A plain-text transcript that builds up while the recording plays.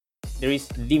there is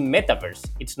the metaverse.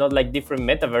 It's not like different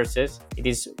metaverses. It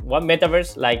is one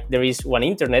metaverse, like there is one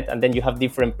internet, and then you have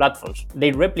different platforms.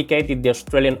 They replicated the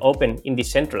Australian Open in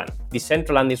Decentraland.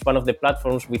 Decentraland is one of the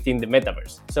platforms within the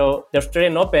metaverse. So the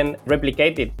Australian Open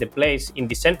replicated the place in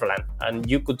Decentraland, and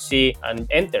you could see and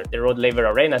enter the Rod Laver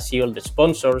Arena, see all the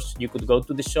sponsors. You could go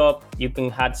to the shop. You can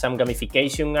have some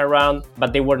gamification around,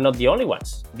 but they were not the only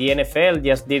ones. The NFL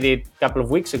just did it a couple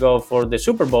of weeks ago for the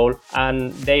Super Bowl,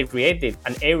 and they created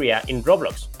an area in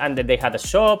Roblox, and they had a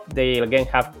shop. They again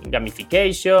have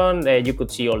gamification. You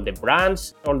could see all the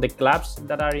brands, all the clubs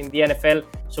that are in the NFL.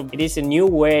 So it is a new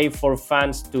way for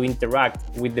fans to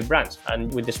interact with the brands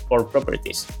and with the sport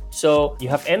properties. So you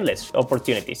have endless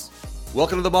opportunities.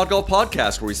 Welcome to the Mod Golf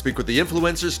Podcast, where we speak with the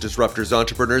influencers, disruptors,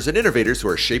 entrepreneurs, and innovators who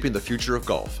are shaping the future of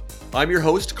golf. I'm your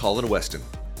host, Colin Weston.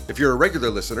 If you're a regular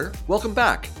listener, welcome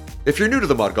back. If you're new to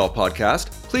the Mod Golf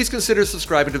Podcast, please consider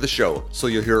subscribing to the show so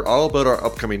you'll hear all about our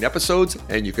upcoming episodes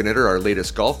and you can enter our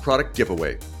latest golf product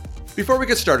giveaway. Before we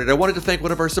get started, I wanted to thank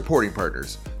one of our supporting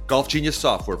partners, Golf Genius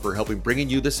Software, for helping bringing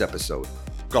you this episode.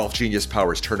 Golf Genius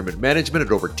powers tournament management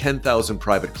at over 10,000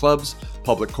 private clubs,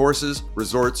 public courses,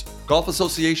 resorts, golf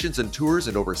associations, and tours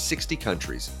in over 60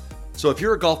 countries. So if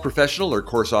you're a golf professional or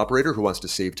course operator who wants to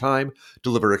save time,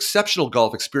 deliver exceptional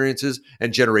golf experiences,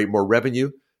 and generate more revenue,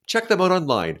 check them out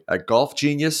online at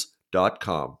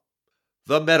golfgenius.com.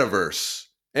 The Metaverse,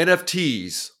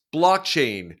 NFTs,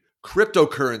 blockchain,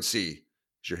 cryptocurrency.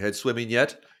 Is your head swimming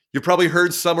yet? You've probably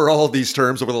heard some or all of these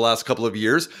terms over the last couple of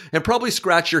years and probably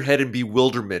scratch your head in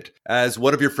bewilderment as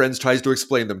one of your friends tries to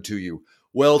explain them to you.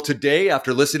 Well, today,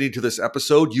 after listening to this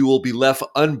episode, you will be left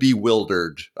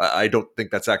unbewildered. I don't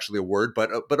think that's actually a word,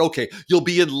 but okay. You'll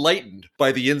be enlightened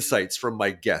by the insights from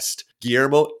my guest,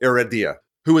 Guillermo Heredia,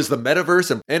 who is the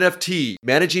Metaverse and NFT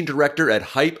Managing Director at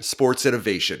Hype Sports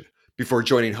Innovation. Before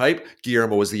joining Hype,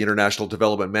 Guillermo was the International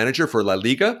Development Manager for La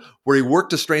Liga, where he worked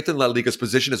to strengthen La Liga's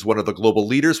position as one of the global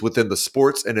leaders within the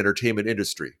sports and entertainment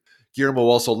industry. Guillermo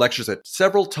also lectures at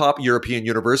several top European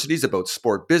universities about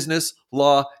sport business,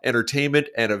 law, entertainment,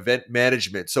 and event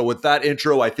management. So with that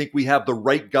intro, I think we have the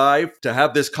right guy to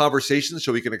have this conversation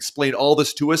so he can explain all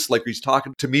this to us like he's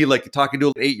talking to me, like talking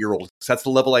to an 8-year-old. That's the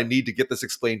level I need to get this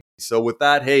explained. So with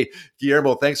that, hey,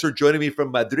 Guillermo, thanks for joining me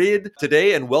from Madrid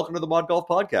today, and welcome to the Mod Golf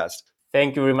Podcast.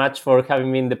 Thank you very much for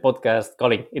having me in the podcast,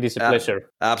 Colin. It is a pleasure.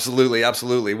 Absolutely.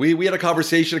 We had a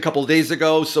conversation a couple of days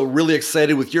ago, so really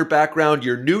excited with your background.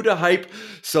 You're new to Hype,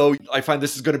 so I find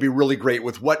this is going to be really great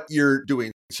with what you're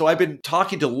doing. So I've been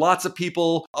talking to lots of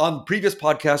people on previous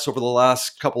podcasts over the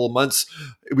last couple of months.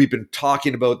 We've been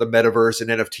talking about the metaverse and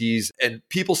NFTs, and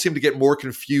people seem to get more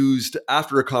confused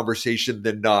after a conversation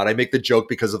than not. I make the joke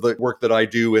because of the work that I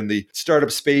do in the startup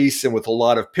space and with a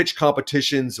lot of pitch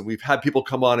competitions. And we've had people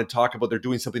come on and talk about they're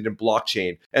doing something in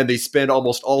blockchain, and they spend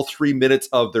almost all 3 minutes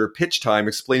of their pitch time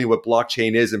explaining what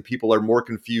blockchain is, and people are more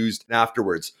confused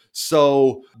afterwards.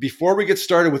 So before we get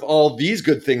started with all these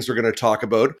good things we're going to talk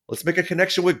about, let's make a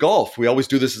connection with golf. We always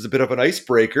do this as a bit of an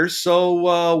icebreaker.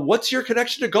 So what's your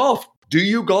connection to golf? Do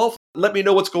you golf? Let me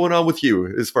know what's going on with you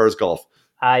as far as golf.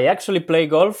 I actually play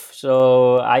golf.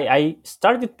 So I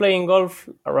started playing golf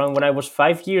around when I was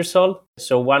 5 years old.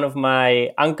 So one of my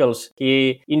uncles,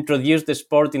 he introduced the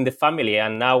sport in the family,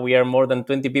 and now we are more than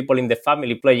 20 people in the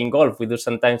family playing golf. We do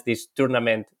sometimes this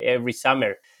tournament every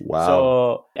summer. Wow.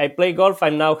 So I play golf.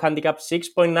 I'm now handicap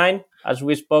 6.9 as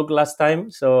we spoke last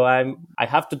time. So I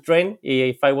have to train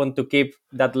if I want to keep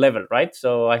that level, right?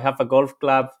 So I have a golf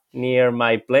club near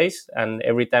my place, and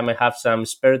every time I have some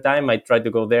spare time, I try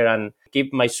to go there and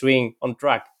keep my swing on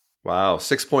track. Wow,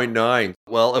 6.9.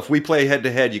 Well, if we play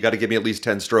head-to-head, you got to give me at least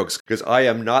 10 strokes because I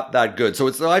am not that good.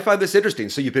 So I find this interesting.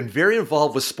 So you've been very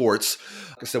involved with sports,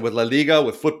 like I said, with La Liga,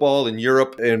 with football in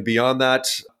Europe and beyond that,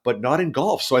 but not in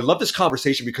golf. So I love this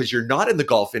conversation because you're not in the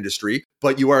golf industry,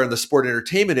 but you are in the sport and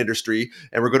entertainment industry.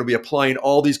 And we're going to be applying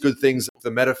all these good things,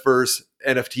 the metaverse,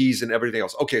 NFTs, and everything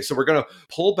else. Okay, so we're going to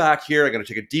pull back here. I'm going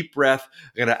to take a deep breath.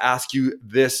 I'm going to ask you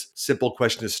this simple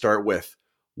question to start with.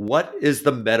 What is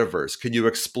the metaverse? Can you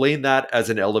explain that as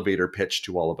an elevator pitch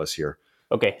to all of us here?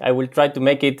 Okay, I will try to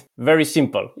make it very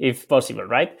simple if possible,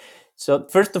 right? So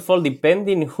first of all,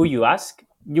 depending who you ask,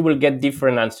 you will get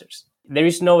different answers. There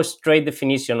is no straight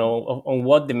definition on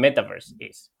what the metaverse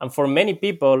is. And for many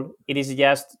people, it is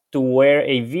just to wear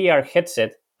a VR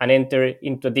headset and enter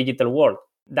into a digital world.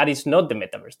 That is not the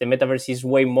metaverse. The metaverse is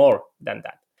way more than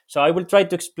that. So I will try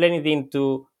to explain it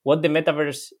into what the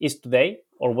metaverse is today,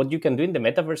 or what you can do in the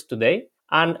metaverse today,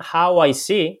 and how I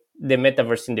see the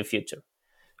metaverse in the future.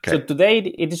 Okay. So today,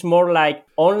 it is more like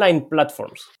online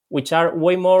platforms, which are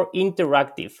way more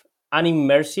interactive and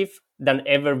immersive than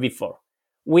ever before.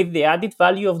 with the added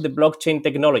value of the blockchain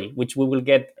technology, which we will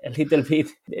get a little bit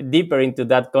deeper into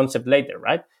that concept later,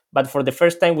 right? But for the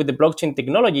first time with the blockchain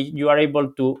technology, you are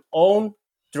able to own,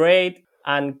 trade,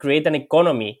 and create an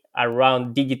economy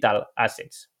around digital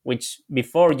assets, which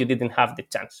before you didn't have the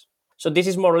chance. So this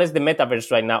is more or less the metaverse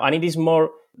right now, and it is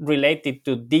more related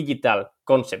to digital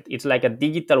concept. It's like a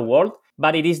digital world,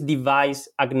 but it is device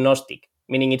agnostic,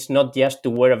 meaning it's not just to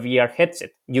wear a VR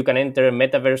headset. You can enter a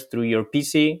metaverse through your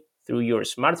PC, through your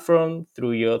smartphone,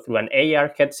 through an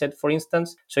AR headset, for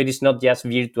instance. So it is not just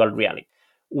virtual reality.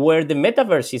 Where the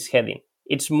metaverse is heading,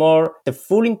 it's more the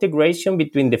full integration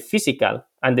between the physical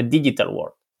and the digital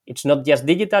world. It's not just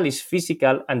digital, it's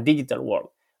physical and digital world.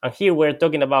 And here we're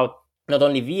talking about not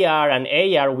only VR and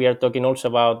AR, we are talking also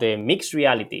about the mixed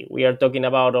reality. We are talking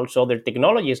about also other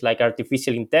technologies like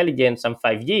artificial intelligence and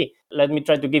 5G. Let me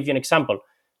try to give you an example.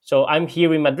 So I'm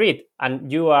here in Madrid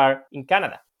and you are in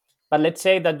Canada. But let's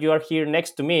say that you are here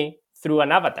next to me through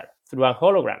an avatar, through a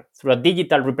hologram, through a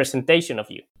digital representation of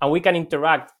you. And we can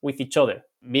interact with each other,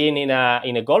 being in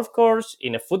a golf course,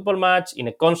 in a football match, in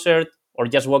a concert, or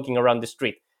just walking around the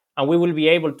street. And we will be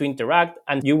able to interact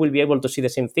and you will be able to see the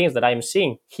same things that I'm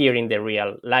seeing here in the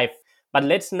real life. But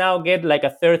let's now get like a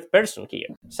third person here,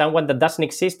 someone that doesn't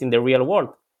exist in the real world,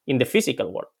 in the physical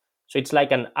world. So it's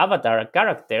like an avatar, a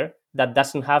character that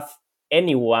doesn't have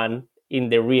anyone in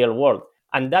the real world.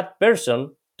 And that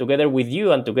person, together with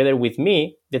you and together with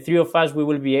me, the three of us, we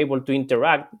will be able to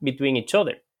interact between each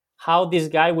other. How this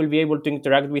guy will be able to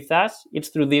interact with us, it's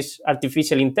through this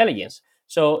artificial intelligence.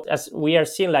 So as we are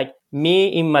seeing, like me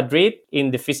in Madrid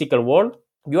in the physical world,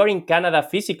 you are in Canada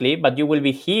physically, but you will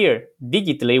be here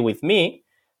digitally with me.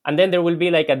 And then there will be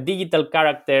like a digital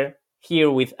character here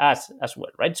with us as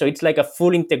well, right? So it's like a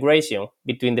full integration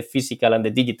between the physical and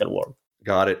the digital world.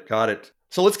 Got it. Got it.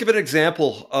 So let's give an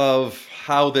example of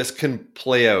how this can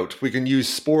play out. We can use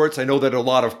sports. I know that a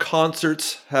lot of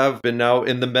concerts have been now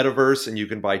in the metaverse and you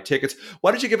can buy tickets.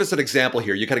 Why don't you give us an example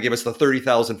here? You kind of gave us the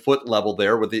 30,000 foot level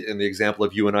there in the example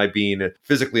of you and I being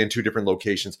physically in two different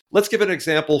locations. Let's give an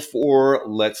example for,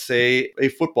 let's say, a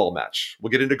football match.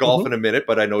 We'll get into golf in a minute,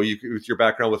 but I know you, with your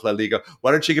background with La Liga,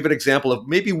 why don't you give an example of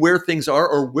maybe where things are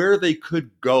or where they could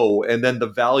go and then the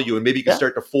value, and maybe you can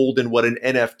start to fold in what an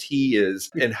NFT is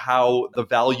and how the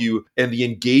value and the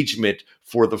engagement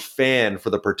for the fan,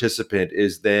 for the participant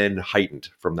is then heightened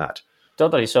from that.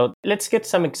 Totally. So let's get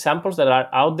some examples that are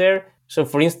out there. So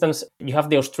for instance, you have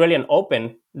the Australian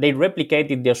Open. They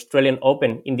replicated the Australian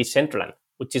Open in Decentraland,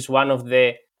 which is one of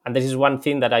the, and this is one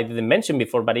thing that I didn't mention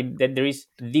before, but that there is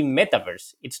the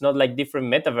metaverse. It's not like different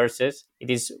metaverses. It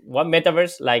is one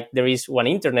metaverse, like there is one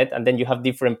internet, and then you have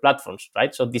different platforms,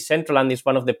 right? So Decentraland is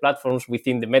one of the platforms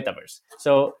within the metaverse.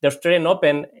 So the Australian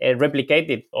Open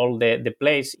replicated all the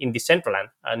plays in Decentraland,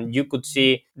 and you could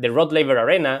see the Rod Laver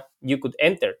Arena. You could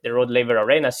enter the Rod Laver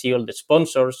Arena, see all the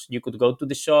sponsors. You could go to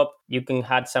the shop. You can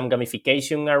have some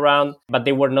gamification around, but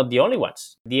they were not the only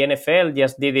ones. The NFL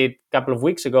just did it a couple of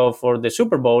weeks ago for the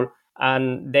Super Bowl,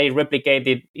 and they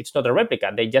replicated. It's not a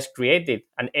replica. They just created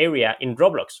an area in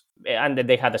Roblox, and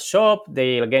they had a shop.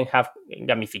 They again have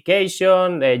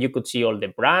gamification. You could see all the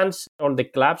brands, all the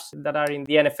clubs that are in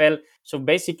the NFL. So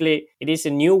basically, it is a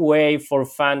new way for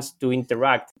fans to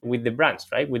interact with the brands,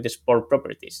 right? With the sport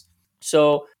properties.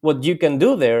 So what you can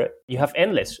do there, you have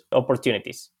endless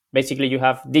opportunities. Basically, you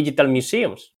have digital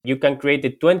museums. You can create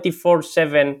a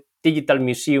 24/7 digital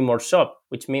museum or shop,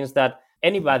 which means that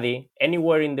anybody,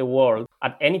 anywhere in the world,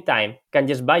 at any time, can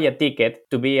just buy a ticket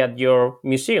to be at your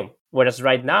museum. Whereas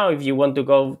right now, if you want to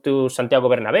go to Santiago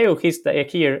Bernabeu,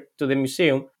 here to the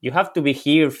museum, you have to be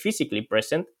here physically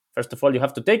present. First of all, you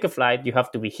have to take a flight, you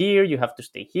have to be here, you have to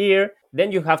stay here.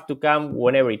 Then you have to come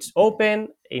whenever it's open,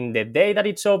 in the day that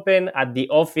it's open, at the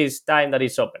office time that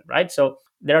it's open, right? So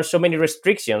there are so many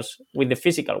restrictions with the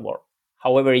physical world.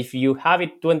 However, if you have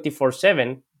it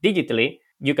 24/7 digitally,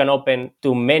 you can open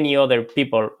to many other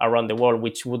people around the world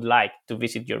which would like to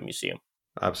visit your museum.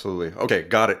 Absolutely. Okay,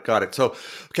 got it. So,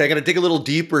 I'm going to dig a little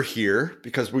deeper here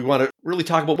because we want to really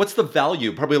talk about what's the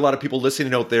value. Probably a lot of people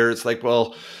listening out there, it's like,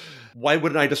 well, why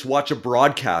wouldn't I just watch a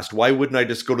broadcast? Why wouldn't I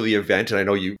just go to the event? And I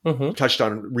know you touched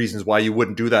on reasons why you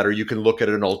wouldn't do that, or you can look at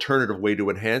an alternative way to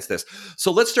enhance this.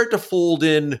 So let's start to fold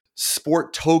in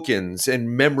sport tokens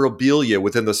and memorabilia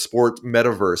within the sport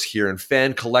metaverse here, and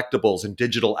fan collectibles and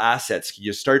digital assets. Can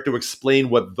you start to explain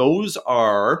what those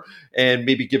are and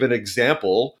maybe give an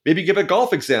example, maybe give a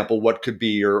golf example, what could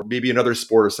be, or maybe another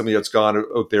sport or something that's gone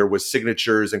out there with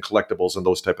signatures and collectibles and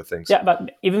those type of things? Yeah,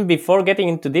 but even before getting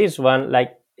into this one,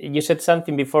 like, you said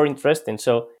something before interesting.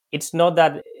 So it's not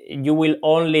that you will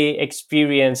only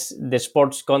experience the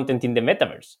sports content in the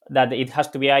metaverse, that it has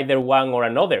to be either one or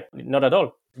another. Not at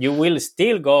all. You will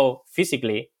still go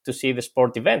physically to see the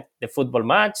sport event, the football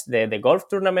match, the golf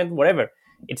tournament, whatever.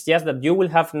 It's just that you will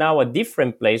have now a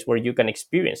different place where you can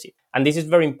experience it. And this is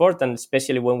very important,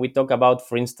 especially when we talk about,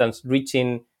 for instance,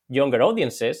 reaching younger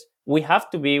audiences. We have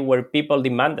to be where people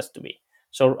demand us to be.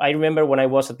 So I remember when I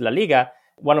was at La Liga,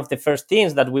 one of the first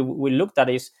things that we looked at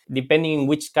is, depending in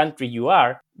which country you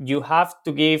are, you have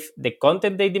to give the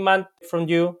content they demand from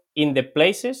you in the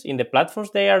places, in the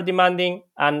platforms they are demanding,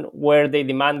 and where they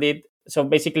demand it. So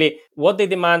basically, what they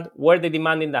demand, where they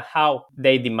demand it, and how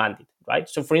they demand it, right?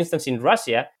 So for instance, in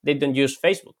Russia, they don't use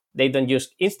Facebook. They don't use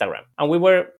Instagram. And we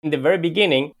were, in the very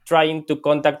beginning, trying to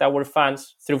contact our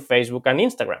fans through Facebook and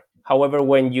Instagram. However,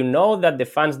 when you know that the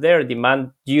fans there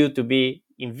demand you to be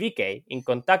in VK, in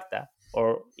Contacta,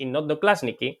 or in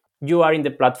Odnoklassniki, you are in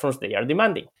the platforms they are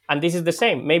demanding. And this is the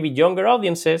same. Maybe younger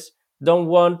audiences don't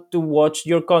want to watch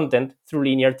your content through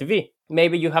linear TV.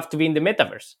 Maybe you have to be in the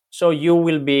metaverse. So you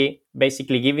will be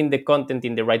basically giving the content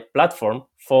in the right platform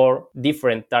for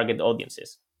different target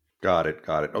audiences. Got it.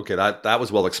 Got it. Okay, that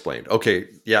was well explained. Okay,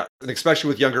 yeah. And especially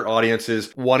with younger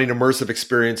audiences wanting immersive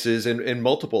experiences and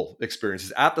multiple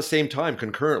experiences at the same time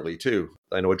concurrently too.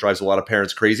 I know it drives a lot of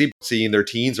parents crazy seeing their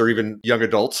teens or even young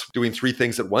adults doing 3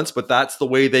 things at once, but that's the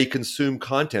way they consume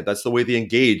content. That's the way they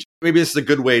engage. Maybe this is a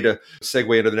good way to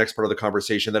segue into the next part of the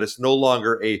conversation, that it's no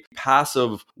longer a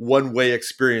passive one-way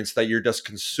experience that you're just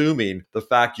consuming. The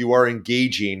fact you are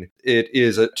engaging, it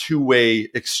is a two-way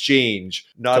exchange,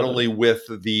 not only with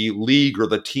the league or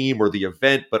the team or the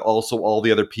event, but also all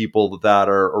the other people that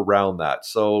are around that.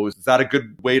 So is that a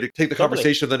good way to take the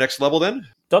conversation to the next level then?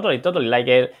 Totally.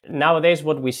 Like nowadays,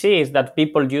 what we see is that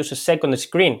people use a second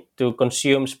screen to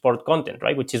consume sport content,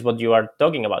 right? Which is what you are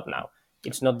talking about now.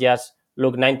 It's not just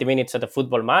look 90 minutes at a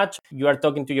football match. You are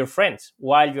talking to your friends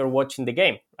while you're watching the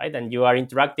game, right? And you are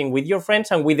interacting with your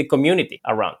friends and with the community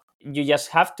around. You just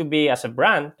have to be, as a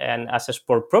brand and as a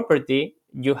sport property,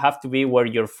 you have to be where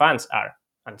your fans are.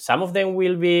 And some of them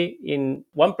will be in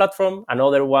one platform and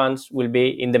other ones will be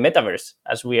in the metaverse,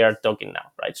 as we are talking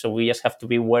now, right? So we just have to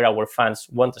be where our fans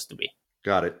want us to be.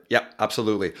 Got it. Yeah,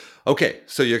 absolutely. Okay,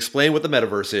 so you explain what the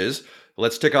metaverse is.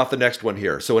 Let's tick off the next one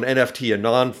here. So an NFT, a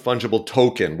non-fungible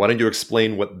token. Why don't you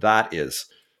explain what that is?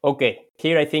 Okay,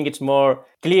 here I think it's more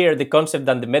clear the concept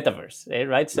than the metaverse,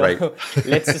 right? So right.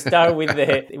 Let's start with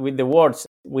the words.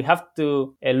 We have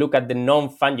to look at the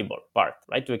non-fungible part,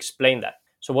 right, to explain that.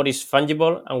 So what is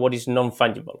fungible and what is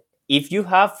non-fungible? If you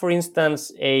have, for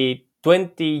instance, a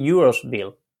 20 euros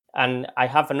bill and I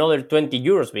have another 20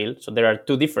 euros bill, so there are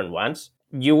 2 different ones,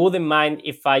 you wouldn't mind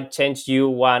if I change you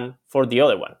one for the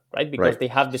other one, right? Because they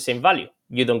have the same value.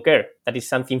 You don't care. That is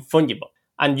something fungible.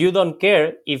 And you don't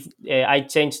care if I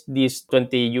change this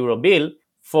 20 euro bill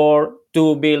for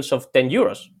 2 bills of 10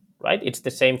 euros, right? It's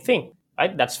the same thing,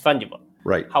 right? That's fungible.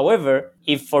 Right. However,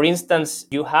 if, for instance,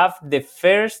 you have the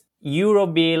first euro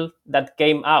bill that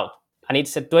came out, and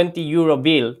it's a 20 euro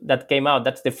bill that came out,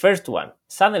 that's the first one,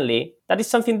 suddenly that is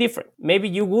something different. Maybe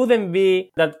you wouldn't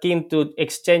be that keen to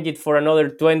exchange it for another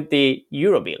 20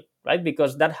 euro bill, right?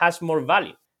 Because that has more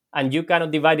value. And you cannot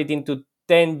divide it into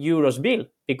 10 euros bill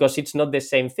because it's not the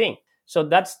same thing. So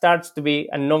that starts to be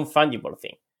a non-fungible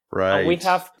thing. Right. And we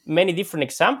have many different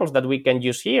examples that we can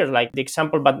use here. Like the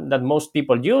example that most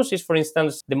people use is, for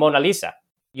instance, the Mona Lisa.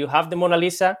 You have the Mona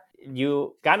Lisa,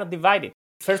 you cannot divide it.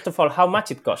 First of all, how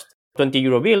much it costs? 20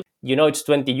 euro bill, you know it's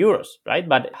 20 euros, right?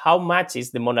 But how much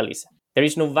is the Mona Lisa? There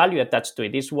is no value attached to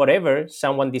it. It's whatever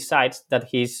someone decides that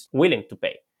he's willing to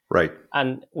pay. Right.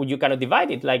 And you cannot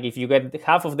divide it. Like if you get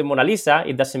half of the Mona Lisa,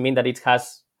 it doesn't mean that it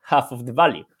has half of the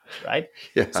value, right?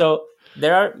 Yeah. So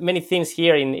there are many things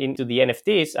here into the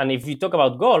NFTs. And if you talk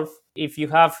about golf, if you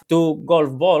have 2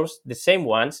 golf balls, the same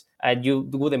ones, you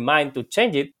wouldn't mind to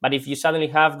change it. But if you suddenly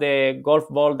have the golf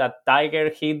ball that Tiger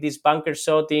hit this bunker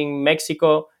shot in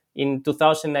Mexico in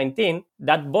 2019,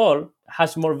 that ball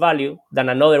has more value than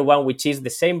another one, which is the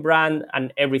same brand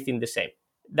and everything the same.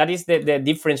 That is the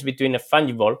difference between a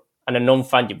fungible and a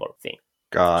non-fungible thing.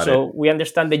 Got it. So we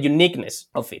understand the uniqueness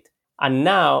of it. And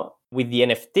now with the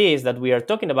NFTs that we are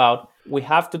talking about, we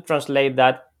have to translate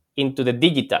that into the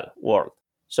digital world.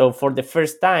 So for the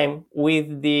first time,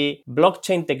 with the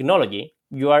blockchain technology,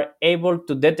 you are able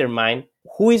to determine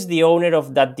who is the owner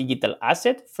of that digital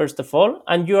asset, first of all,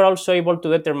 and you are also able to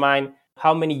determine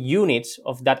how many units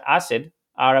of that asset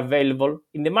are available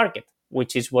in the market,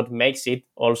 which is what makes it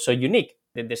also unique.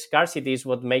 The scarcity is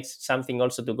what makes something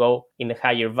also to go in a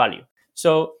higher value.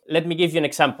 So let me give you an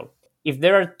example. If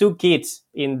there are two kids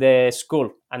in the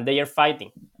school and they are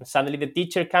fighting, and suddenly the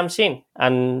teacher comes in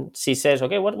and she says,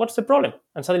 okay, what's the problem?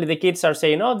 And suddenly the kids are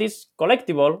saying, oh, this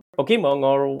collectible, Pokemon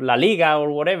or La Liga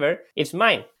or whatever, it's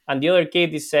mine. And the other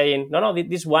kid is saying, no,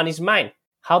 this one is mine.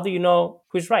 How do you know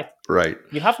who's right? Right.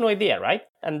 You have no idea, right?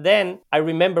 And then I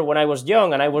remember when I was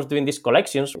young and I was doing these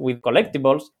collections with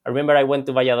collectibles, I remember I went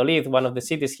to Valladolid, one of the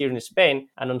cities here in Spain,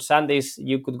 and on Sundays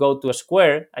you could go to a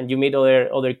square and you meet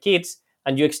other kids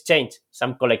and you exchange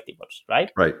some collectibles,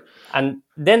 right? Right. And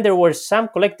then there were some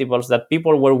collectibles that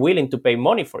people were willing to pay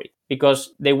money for it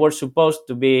because they were supposed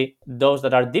to be those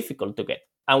that are difficult to get.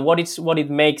 And what it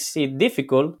makes it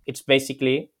difficult, it's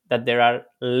basically that there are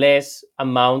less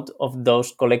amount of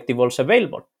those collectibles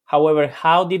available. However,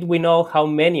 how did we know how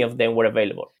many of them were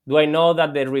available? Do I know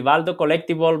that the Rivaldo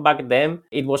collectible back then,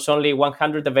 it was only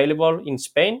 100 available in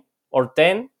Spain, or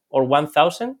 10, or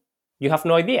 1,000? You have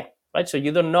no idea, right? So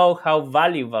you don't know how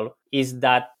valuable is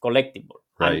that collectible.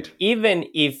 Right. And even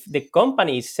if the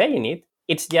company is saying it,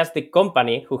 it's just the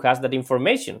company who has that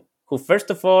information, who first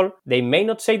of all, they may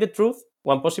not say the truth,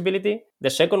 one possibility.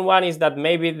 The second one is that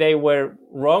maybe they were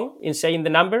wrong in saying the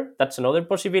number. That's another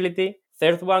possibility.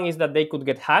 Third one is that they could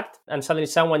get hacked and suddenly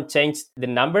someone changed the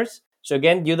numbers. So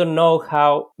again, you don't know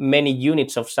how many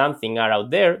units of something are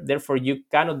out there. Therefore, you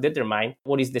cannot determine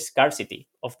what is the scarcity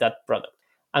of that product.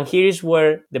 And here is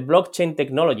where the blockchain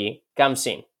technology comes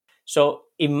in. So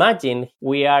imagine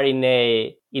we are in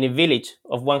a village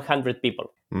of 100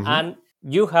 people, and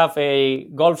you have a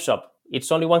golf shop. It's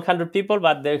only 100 people,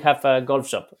 but they have a golf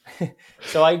shop.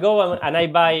 So I go and I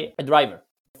buy a driver.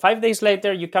 5 days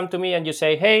later, you come to me and you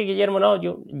say, hey, Guillermo, no,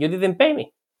 you didn't pay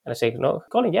me. And I say, no,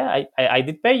 Colin, yeah, I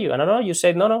did pay you. And no, you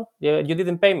said, no, you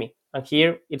didn't pay me. And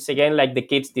here it's again like the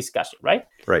kids discussion, right?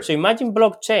 Right. So imagine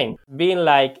blockchain being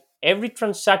like every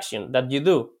transaction that you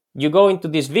do, you go into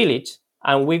this village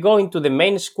and we go into the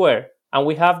main square and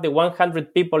we have the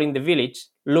 100 people in the village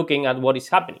looking at what is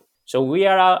happening. So we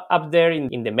are up there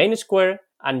in the main square,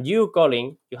 and you,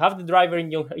 Colin, you have the driver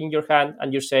in your hand,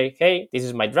 and you say, hey, this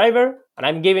is my driver, and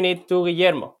I'm giving it to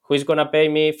Guillermo, who is going to pay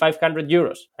me 500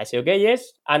 euros. I say, okay,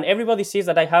 yes. And everybody sees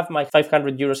that I have my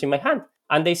 500 euros in my hand,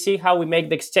 and they see how we make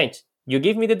the exchange. You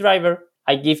give me the driver,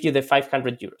 I give you the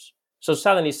 500 euros. So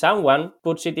suddenly someone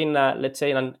puts it in, let's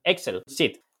say, in an Excel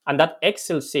sheet, and that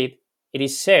Excel sheet, it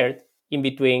is shared in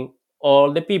between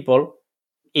all the people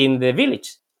in the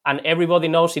village. And everybody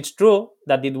knows it's true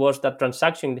that it was that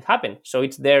transaction that happened. So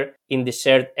it's there in the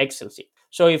shared Excel sheet.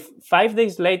 So if 5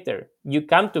 days later you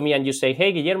come to me and you say,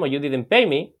 hey, Guillermo, you didn't pay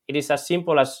me, it is as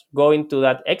simple as going to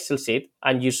that Excel sheet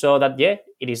and you saw that, yeah,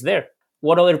 it is there.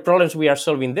 What other problems we are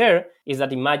solving there is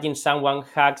that imagine someone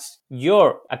hacks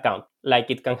your account, like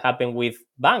it can happen with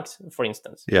banks, for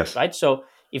instance. Yes. Right? So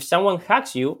if someone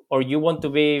hacks you or you want to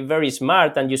be very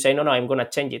smart and you say, no, I'm going to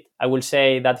change it, I will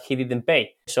say that he didn't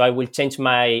pay. So I will change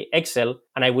my Excel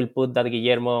and I will put that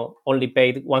Guillermo only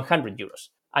paid 100 euros.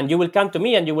 And you will come to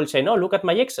me and you will say, no, look at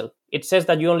my Excel. It says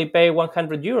that you only pay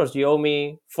 100 euros. You owe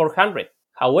me 400.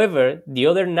 However, the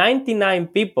other 99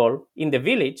 people in the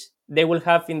village, they will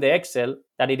have in the Excel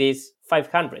that it is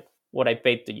 500, what I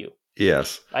paid to you.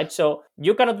 Yes. Right? So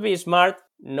you cannot be smart.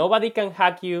 Nobody can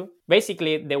hack you.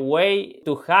 Basically, the way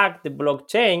to hack the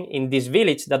blockchain in this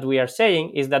village that we are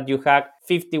saying is that you hack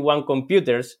 51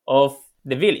 computers of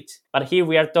the village. But here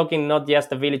we are talking not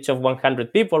just a village of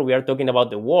 100 people. We are talking about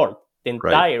the world, the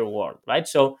entire world, right?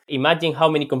 So imagine how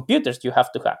many computers you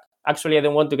have to hack. Actually, I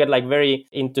don't want to get very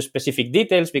into specific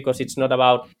details because it's not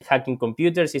about hacking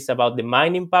computers. It's about the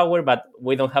mining power, but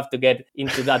we don't have to get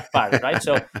into that part, right?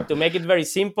 So to make it very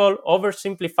simple,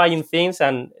 oversimplifying things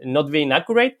and not being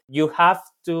accurate, you have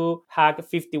to hack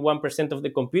 51% of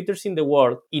the computers in the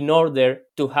world in order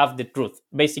to have the truth.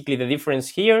 Basically, the difference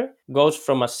here goes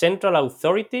from a central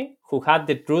authority who had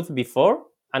the truth before,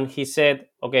 and he said,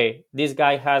 okay, this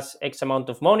guy has X amount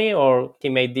of money or he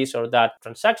made this or that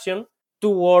transaction,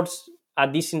 towards a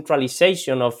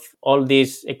decentralization of all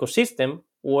this ecosystem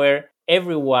where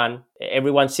everyone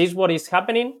sees what is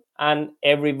happening and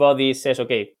everybody says,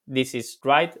 okay, this is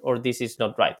right or this is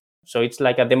not right. So it's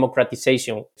like a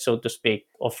democratization, so to speak,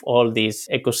 of all this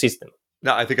ecosystem.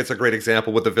 No, I think it's a great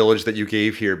example with the village that you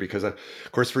gave here, because of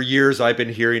course, for years, I've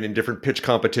been hearing in different pitch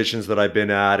competitions that I've been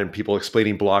at and people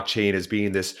explaining blockchain as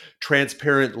being this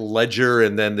transparent ledger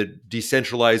and then the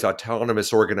decentralized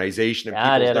autonomous organization.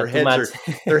 And their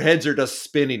heads are just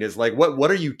spinning. It's like, what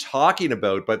are you talking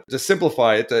about? But to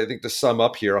simplify it, I think to sum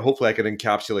up here, hopefully I can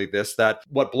encapsulate this, that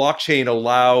what blockchain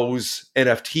allows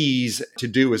NFTs to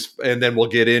do is, and then we'll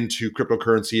get into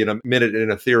cryptocurrency in a minute in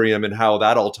Ethereum and how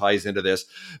that all ties into this,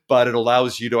 but it allows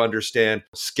allows you to understand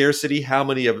scarcity, how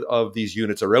many of these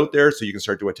units are out there, so you can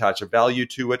start to attach a value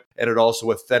to it. And it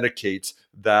also authenticates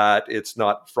that it's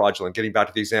not fraudulent. Getting back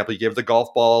to the example you gave, the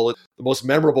golf ball, the most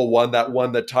memorable one, that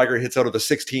one that Tiger hits out of the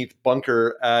 16th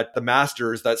bunker at the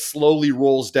Masters that slowly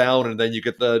rolls down, and then you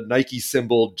get the Nike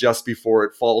symbol just before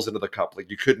it falls into the cup. Like,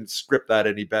 you couldn't script that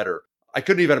any better. I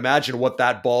couldn't even imagine what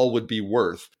that ball would be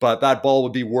worth, but that ball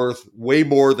would be worth way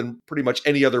more than pretty much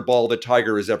any other ball that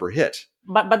Tiger has ever hit.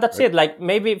 But that's it. Like,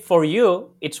 maybe for you,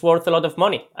 it's worth a lot of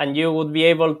money and you would be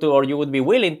able to, or you would be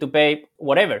willing to pay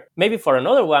whatever. Maybe for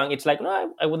another one, it's like,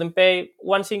 no, I wouldn't pay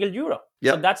 €1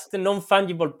 Yep. So that's the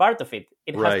non-fungible part of it.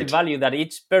 It has the value that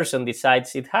each person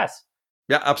decides it has.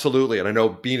 Yeah, absolutely. And I know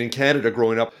being in Canada,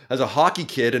 growing up as a hockey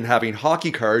kid and having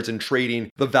hockey cards and trading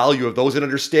the value of those and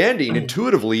understanding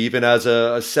intuitively, even as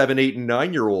a 7, 8, and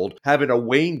 9-year-old, having a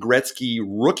Wayne Gretzky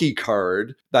rookie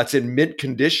card that's in mint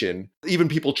condition, even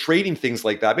people trading things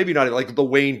like that, maybe not like the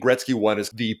Wayne Gretzky one is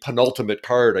the penultimate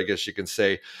card, I guess you can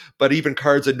say, but even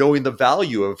cards and knowing the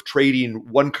value of trading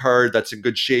one card that's in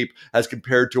good shape as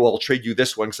compared to, I'll trade you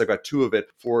this one because I've got 2 of it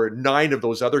for 9 of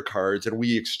those other cards, and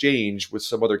we exchange with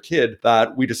some other kid that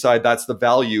we decide that's the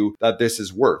value that this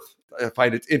is worth. I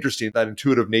find it interesting, that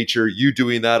intuitive nature, you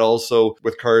doing that also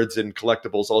with cards and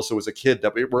collectibles also as a kid,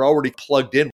 that we're already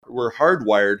plugged in. We're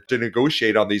hardwired to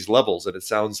negotiate on these levels. And it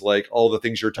sounds like all the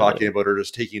things you're talking about are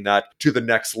just taking that to the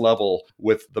next level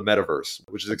with the metaverse,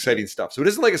 which is exciting stuff. So it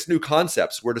isn't like it's new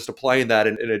concepts. We're just applying that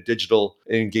in a digital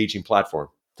engaging platform.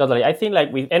 Totally. I think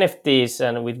like with NFTs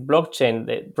and with blockchain,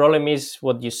 the problem is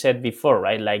what you said before,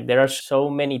 right? Like there are so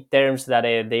many terms that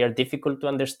they are difficult to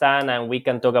understand, and we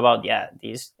can talk about,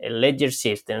 these ledger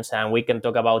systems, and we can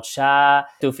talk about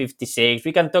SHA-256.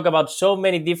 We can talk about so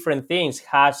many different things,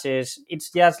 hashes.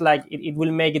 It's just like it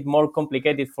will make it more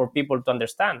complicated for people to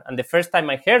understand. And the first time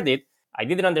I heard it, I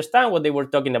didn't understand what they were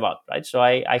talking about, right? So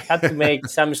I had to make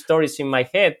some stories in my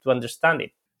head to understand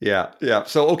it. Yeah.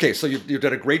 So, okay. So you've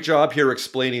done a great job here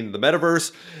explaining the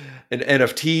metaverse and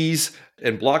NFTs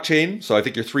and blockchain. So I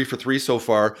think you're 3 for 3 so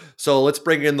far. So let's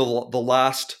bring in the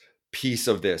last piece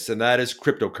of this, and that is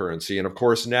cryptocurrency. And of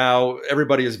course, now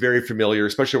everybody is very familiar,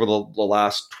 especially over the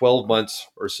last 12 months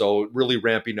or so, really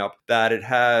ramping up, that it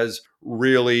has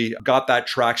really got that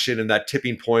traction and that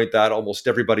tipping point that almost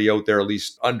everybody out there at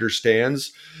least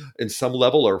understands in some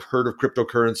level or heard of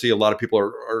cryptocurrency. A lot of people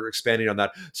are expanding on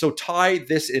that. So tie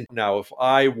this in now. If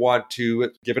I want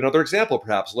to give another example,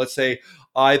 perhaps, let's say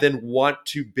I then want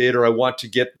to bid, or I want to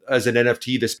get as an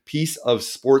NFT this piece of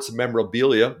sports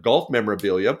memorabilia, golf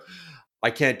memorabilia. I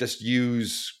can't just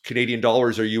use Canadian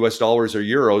dollars or US dollars or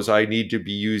euros. I need to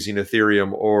be using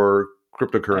Ethereum or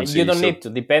cryptocurrency. You don't need to.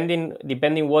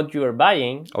 Depending what you are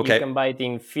buying, okay, you can buy it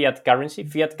in fiat currency.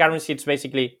 Fiat currency, it's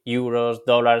basically euros,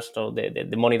 dollars, so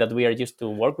the money that we are used to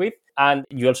work with. And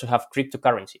you also have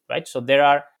cryptocurrency, right? So there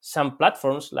are some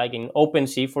platforms like in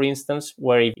OpenSea, for instance,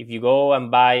 where if you go and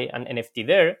buy an NFT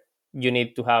there, you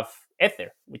need to have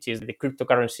Ether, which is the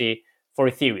cryptocurrency for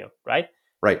Ethereum, right?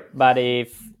 Right. But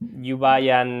if you buy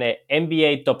an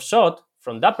NBA Top Shot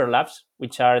from Dapper Labs,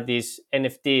 which are these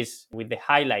NFTs with the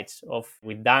highlights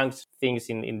with dunks, things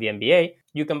in the NBA,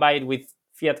 you can buy it with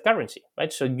fiat currency,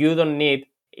 right? So you don't need,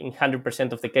 in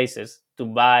 100% of the cases, to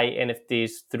buy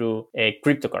NFTs through a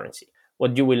cryptocurrency.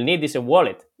 What you will need is a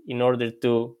wallet in order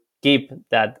to keep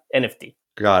that NFT.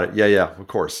 Got it. Yeah, of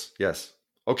course. Yes.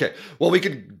 Okay. Well, we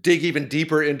could dig even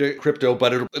deeper into crypto,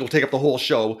 but it'll take up the whole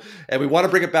show. And we want to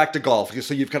bring it back to golf.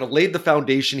 So you've kind of laid the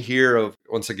foundation here of,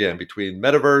 once again, between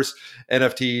metaverse,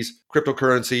 NFTs,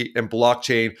 cryptocurrency, and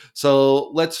blockchain. So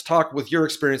let's talk with your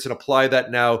experience and apply that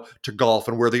now to golf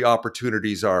and where the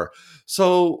opportunities are.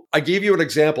 So I gave you an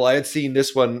example. I had seen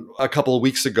this one a couple of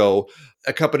weeks ago,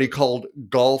 a company called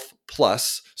Golf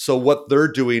Plus. So what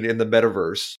they're doing in the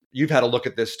metaverse, you've had a look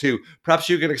at this too. Perhaps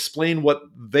you can explain what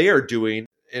they are doing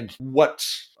and what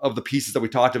of the pieces that we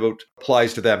talked about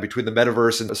applies to them between the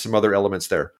metaverse and some other elements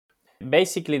there.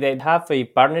 Basically, they have a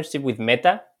partnership with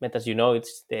Meta. Meta, as you know,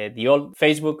 it's the old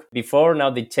Facebook before. Now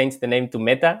they changed the name to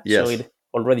Meta. Yes. So it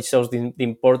already shows the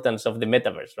importance of the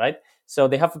metaverse, right? So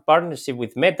they have a partnership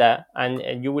with Meta,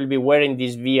 and you will be wearing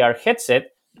this VR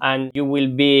headset, and you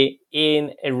will be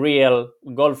in a real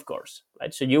golf course,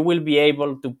 right? So you will be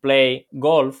able to play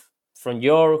golf from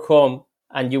your home,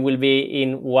 and you will be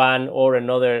in one or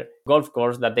another golf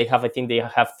course that they have. I think they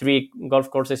have 3 golf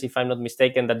courses, if I'm not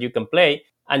mistaken, that you can play,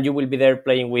 and you will be there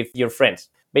playing with your friends.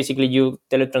 Basically, you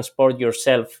teletransport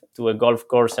yourself to a golf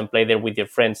course and play there with your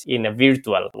friends in a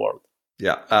virtual world.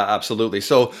 Yeah, absolutely.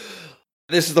 So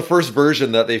This is the first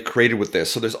version that they've created with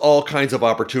this. So there's all kinds of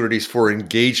opportunities for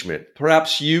engagement.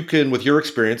 Perhaps you can, with your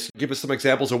experience, give us some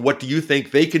examples of what do you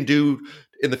think they can do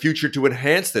in the future to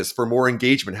enhance this for more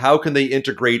engagement? How can they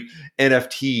integrate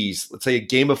NFTs? Let's say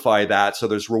gamify that so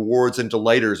there's rewards and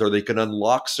delighters, or they can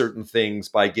unlock certain things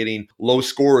by getting low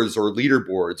scores or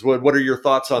leaderboards. What are your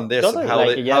thoughts on this and Totally, how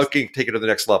like how just it can take it to the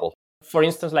next level? for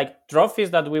instance, like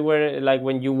trophies that we were like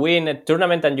when you win a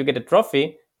tournament and you get a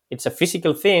trophy, it's a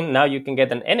physical thing. Now you can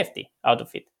get an NFT out of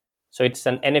it. So it's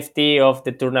an NFT of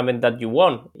the tournament that you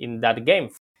won in that game.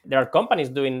 There are companies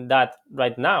doing that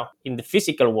right now in the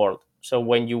physical world. So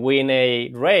when you win a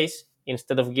race,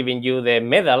 instead of giving you the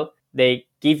medal, they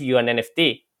give you an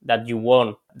NFT that you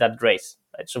won that race.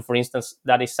 Right? So for instance,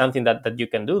 that is something that you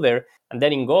can do there. And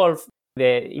then in golf,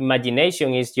 the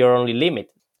imagination is your only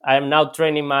limit. I am now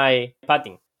training my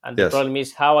putting, and the Yes. problem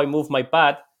is how I move my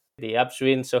putt, the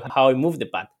upswing, so how I move the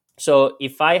putt. So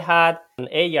if I had an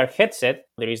AR headset,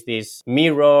 there is this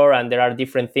mirror and there are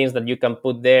different things that you can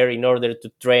put there in order to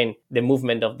train the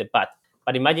movement of the putt.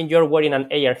 But imagine you're wearing an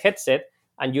AR headset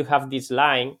and you have this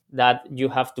line that you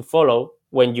have to follow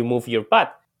when you move your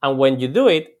putt. And when you do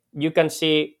it, you can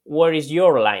see where is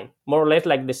your line. More or less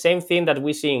like the same thing that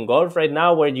we see in golf right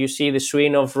now, where you see the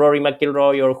swing of Rory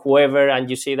McIlroy or whoever, and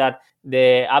you see that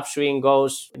the upswing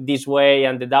goes this way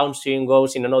and the downswing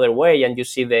goes in another way, and you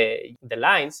see the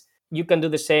lines. You can do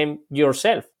the same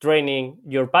yourself, training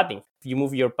your putting. You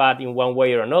move your putt in one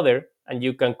way or another, and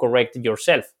you can correct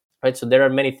yourself. Right. So there are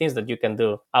many things that you can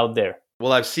do out there.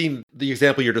 Well, I've seen the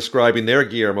example you're describing there,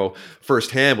 Guillermo,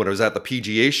 firsthand when I was at the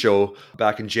PGA show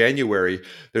back in January.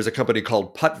 There's a company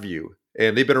called PuttView,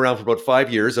 and they've been around for about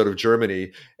 5 years out of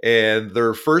Germany. And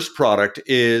their first product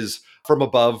is from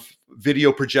above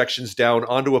video projections down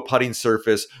onto a putting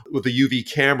surface with a UV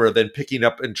camera, then picking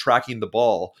up and tracking the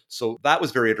ball. So that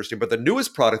was very interesting. But the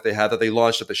newest product they had that they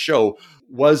launched at the show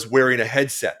was wearing a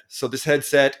headset. So this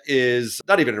headset is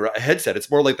not even a headset.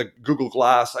 It's more like the Google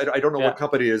Glass. I don't know Yeah. what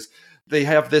company it is. They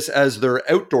have this as their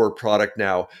outdoor product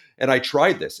now. And I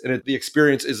tried this, and the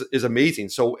experience is amazing.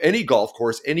 So any golf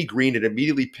course, any green, it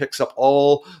immediately picks up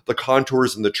all the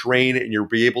contours and the terrain, and you'll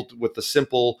be able to, with the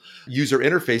simple user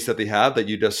interface that they have, that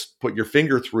you just put your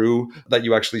finger through, that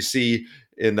you actually see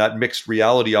in that mixed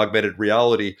reality, augmented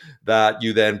reality, that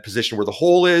you then position where the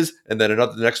hole is, and then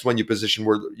the next one you position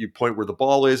where you point where the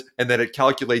ball is, and then it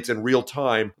calculates in real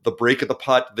time the break of the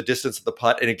putt, the distance of the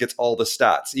putt, and it gets all the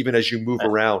stats, even as you move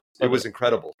around. It was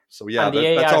incredible. So yeah, And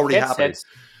the that's AR already happening. headsets,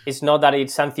 it's not that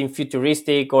it's something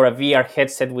futuristic or a VR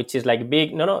headset which is like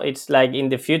big. No, it's like in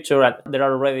the future. And there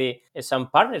are already some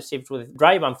partnerships with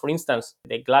Ray-Ban, for instance,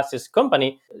 the glasses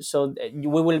company. So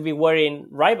we will be wearing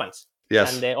Ray-Bans,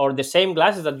 Yes. and or the same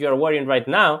glasses that you are wearing right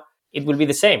now. It will be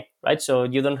the same, right? So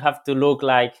you don't have to look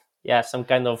like some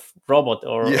kind of robot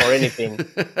or anything.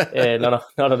 No,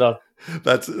 not at all.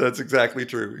 That's exactly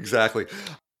true. Exactly.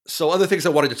 So other things I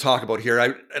wanted to talk about here,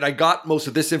 I got most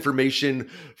of this information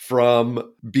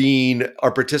from being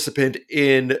our participant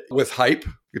in with Hype.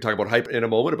 We can talk about Hype in a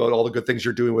moment, about all the good things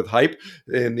you're doing with Hype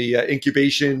in the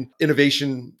incubation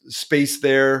innovation space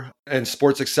there, and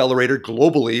sports accelerator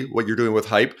globally, what you're doing with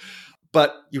Hype.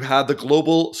 But you had the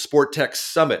Global Sport Tech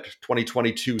Summit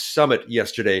 2022 Summit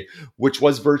yesterday, which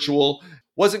was virtual.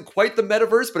 Wasn't quite the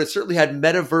metaverse, but it certainly had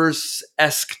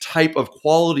metaverse-esque type of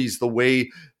qualities, the way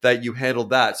that you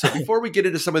handled that. So before we get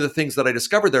into some of the things that I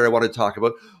discovered there, I want to talk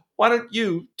about, why don't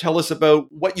you tell us about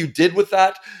what you did with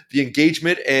that, the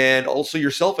engagement, and also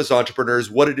yourself as entrepreneurs,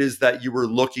 what it is that you were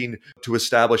looking to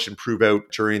establish and prove out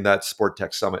during that Sport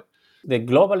Tech Summit. The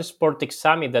Global Sport Tech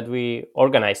Summit that we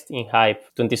organized in Hype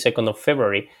 22nd of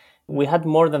February, we had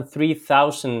more than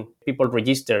 3,000 people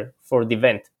register for the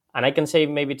event. And I can say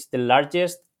maybe it's the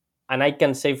largest, and I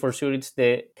can say for sure it's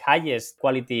the highest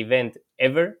quality event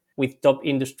ever with top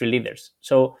industry leaders.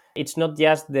 So it's not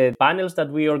just the panels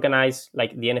that we organize,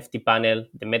 like the NFT panel,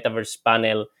 the Metaverse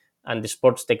panel, and the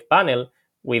Sports Tech panel,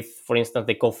 with, for instance,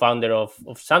 the co-founder of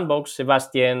Sandbox,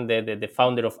 Sebastian, the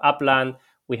founder of Upland.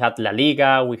 We had La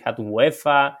Liga, we had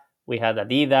UEFA, we had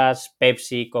Adidas,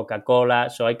 Pepsi, Coca-Cola.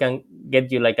 So I can get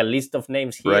you like a list of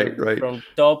names here Right. from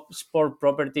top sport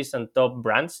properties and top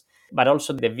brands. But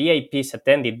also the VIPs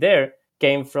attended there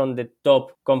came from the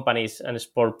top companies and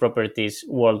sport properties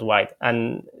worldwide.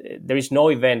 And there is no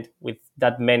event with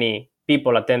that many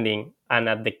people attending and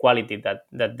at the quality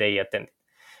that they attended.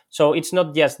 So it's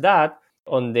not just that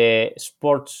on the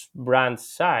sports brand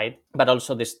side, but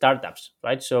also the startups,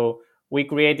 right? So we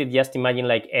created, just imagine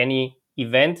like any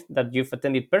event that you've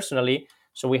attended personally.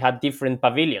 So we had different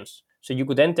pavilions. So you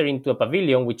could enter into a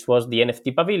pavilion, which was the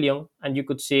NFT pavilion, and you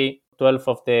could see 12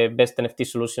 of the best NFT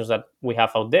solutions that we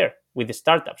have out there with the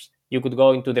startups. You could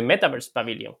go into the Metaverse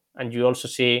pavilion and you also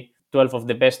see 12 of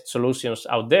the best solutions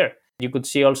out there. You could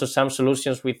see also some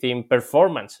solutions within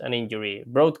performance and injury,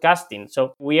 broadcasting.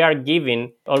 So we are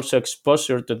giving also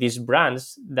exposure to these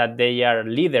brands that they are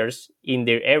leaders in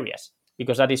their areas,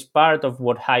 because that is part of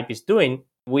what Hype is doing.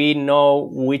 We know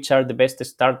which are the best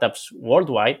startups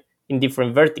worldwide in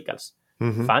different verticals.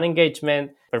 Fan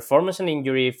engagement, performance and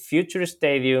injury, future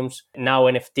stadiums, now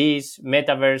NFTs,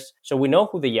 Metaverse. So we know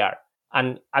who they are.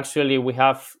 And actually, we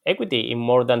have equity in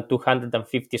more than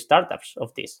 250 startups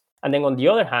of this. And then on the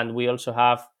other hand, we also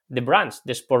have the brands,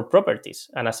 the sport properties.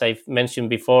 And as I've mentioned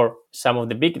before, some of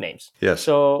the big names. Yes.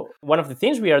 So one of the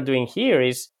things we are doing here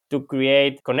is to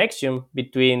create connection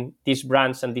between these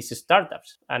brands and these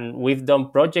startups. And we've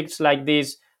done projects like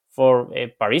this for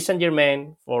Paris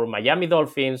Saint-Germain, for Miami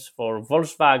Dolphins, for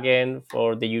Volkswagen,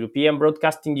 for the European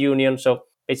Broadcasting Union. So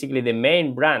basically the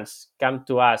main brands come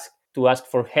to us to ask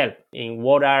for help in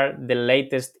what are the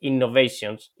latest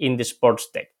innovations in the sports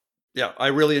tech. Yeah, I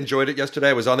really enjoyed it yesterday.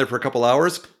 I was on there for a couple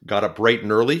hours, got up bright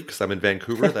and early because I'm in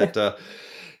Vancouver.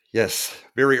 Yes,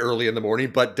 very early in the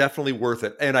morning, but definitely worth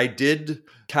it. And I did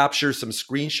capture some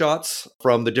screenshots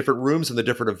from the different rooms and the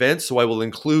different events. So I will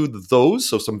include those.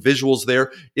 So some visuals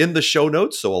there in the show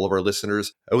notes. So all of our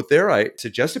listeners out there, I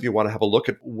suggest if you want to have a look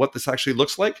at what this actually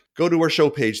looks like, go to our show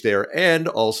page there. And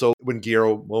also when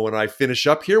Guillermo and I finish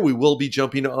up here, we will be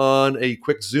jumping on a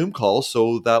quick Zoom call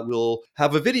so that we'll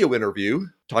have a video interview,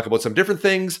 talk about some different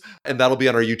things, and that'll be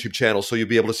on our YouTube channel. So you'll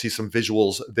be able to see some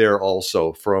visuals there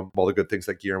also from all the good things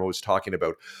that Guillermo was talking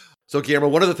about. So Guillermo,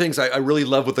 one of the things I really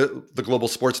love with the Global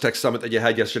Sports Tech Summit that you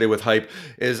had yesterday with Hype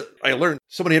is I learned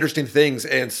so many interesting things,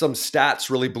 and some stats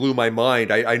really blew my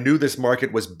mind. I knew this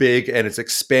market was big and it's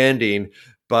expanding,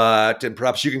 and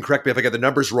perhaps you can correct me if I get the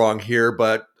numbers wrong here,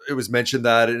 but it was mentioned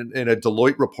that in a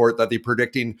Deloitte report that they're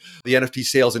predicting the NFT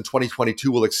sales in 2022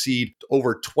 will exceed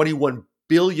over $21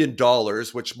 billion,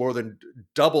 which more than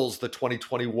doubles the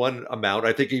 2021 amount.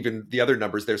 I think even the other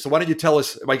numbers there. So why don't you tell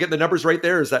us, am I getting the numbers right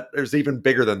there? Is that there's even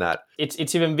bigger than that?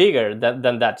 It's even bigger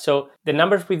than that. So the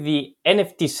numbers with the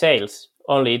NFT sales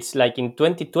only, it's like in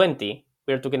 2020,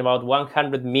 we're talking about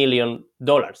 $100 million.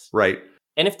 Right.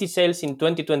 NFT sales in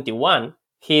 2021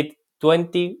 hit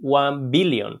 $21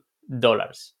 billion.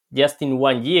 Just in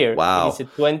 1 year. Wow. It is a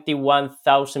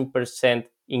 21,000%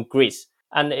 increase.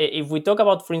 And if we talk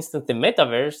about, for instance, the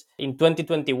Metaverse, in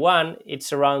 2021,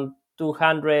 it's around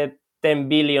 $210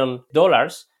 billion,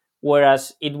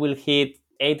 whereas it will hit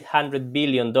 $800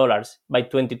 billion by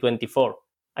 2024.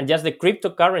 And just the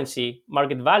cryptocurrency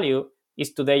market value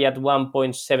is today at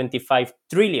 $1.75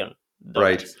 trillion.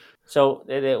 Right. So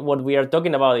what we are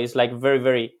talking about is like very,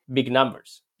 very big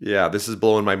numbers. Yeah, this is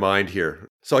blowing my mind here.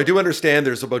 So I do understand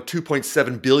there's about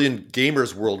 2.7 billion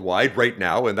gamers worldwide right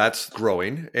now, and that's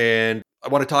growing. And I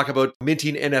want to talk about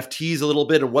minting NFTs a little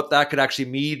bit and what that could actually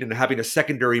mean and having a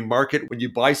secondary market when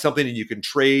you buy something and you can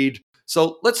trade.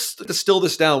 So let's distill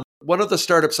this down. One of the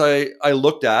startups I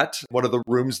looked at, one of the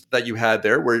rooms that you had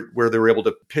there where they were able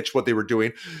to pitch what they were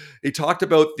doing, they talked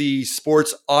about the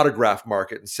sports autograph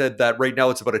market and said that right now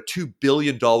it's about a $2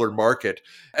 billion market.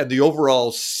 And the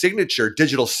overall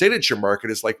digital signature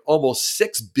market is like almost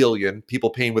 6 billion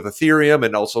people paying with Ethereum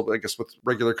and also, I guess, with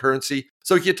regular currency.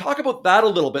 So can you talk about that a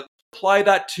little bit? Apply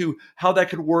that to how that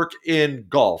could work in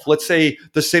golf. Let's say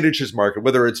the signatures market,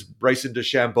 whether it's Bryson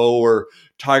DeChambeau or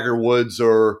Tiger Woods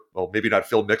or, well, maybe not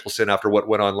Phil Mickelson after what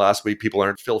went on last week. People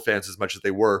aren't Phil fans as much as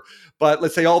they were. But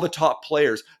let's say all the top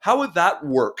players. How would that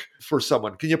work for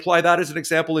someone? Can you apply that as an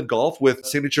example in golf with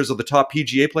signatures of the top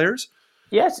PGA players?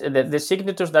 Yes, the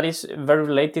signatures, that is very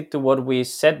related to what we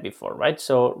said before, right?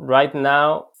 So right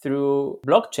now, through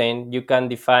blockchain, you can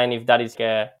define if that is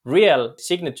a real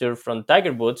signature from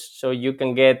Tiger Woods. So you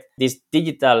can get this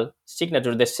digital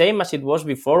signature, the same as it was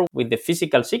before with the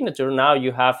physical signature. Now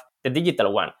you have the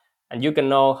digital one. And you can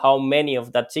know how many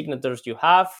of that signatures you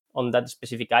have on that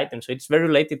specific item. So it's very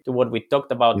related to what we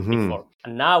talked about before.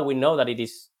 And now we know that it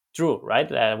is true,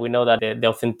 right? We know that the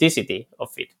authenticity of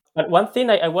it. But one thing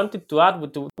I wanted to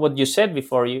add to what you said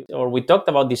before, we talked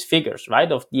about these figures, right,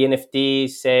 of the NFT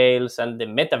sales and the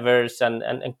Metaverse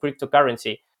and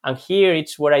cryptocurrency. And here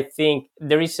it's where I think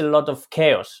there is a lot of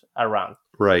chaos around.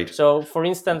 Right. So, for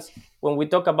instance, when we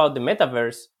talk about the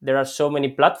Metaverse, there are so many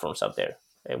platforms out there.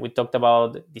 We talked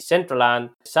about Decentraland,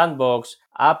 Sandbox,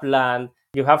 Upland.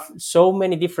 You have so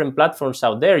many different platforms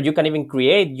out there. You can even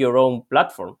create your own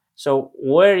platform. So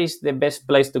where is the best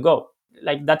place to go?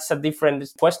 Like, that's a different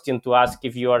question to ask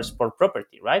if you are a sport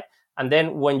property, right? And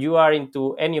then when you are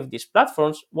into any of these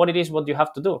platforms, what you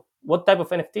have to do, what type of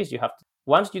NFTs you have to.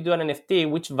 Once you do an NFT,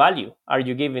 which value are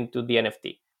you giving to the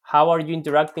NFT? How are you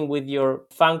interacting with your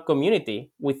fan community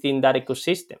within that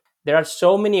ecosystem? There are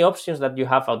so many options that you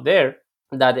have out there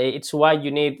that it's why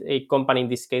you need a company, in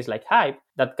this case like Hype,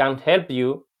 that can help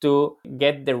you to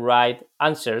get the right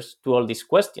answers to all these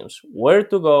questions. Where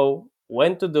to go,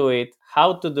 when to do it,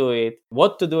 how to do it,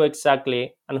 what to do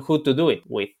exactly, and who to do it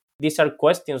with. These are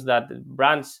questions that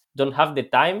brands don't have the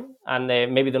time and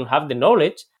maybe don't have the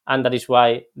knowledge. And that is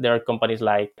why there are companies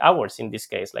like ours, in this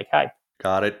case, like Hype.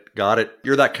 Got it. Got it.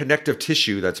 You're that connective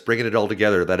tissue that's bringing it all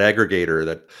together, that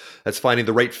aggregator that's finding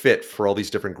the right fit for all these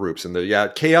different groups. And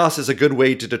chaos is a good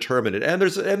way to determine it. And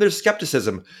there's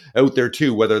skepticism out there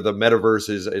too, whether the metaverse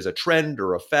is a trend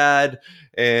or a fad.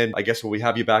 And I guess when we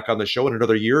have you back on the show in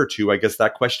another year or two, I guess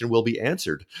that question will be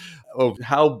answered of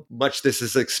how much this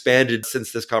has expanded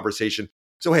since this conversation.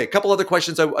 So, hey, a couple other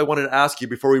questions I wanted to ask you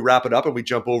before we wrap it up and we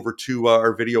jump over to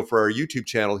our video for our YouTube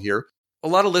channel here. A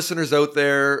lot of listeners out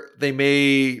there, they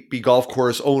may be golf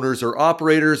course owners or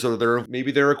operators, or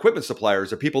maybe they're equipment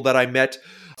suppliers, or people that I met,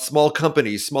 small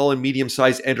companies, small and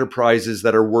medium-sized enterprises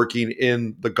that are working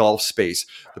in the golf space.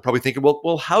 They're probably thinking,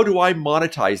 well, how do I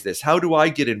monetize this? How do I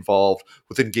get involved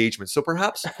with engagement? So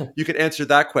perhaps you could answer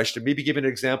that question. Maybe give an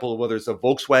example of whether it's a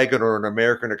Volkswagen or an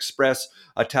American Express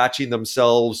attaching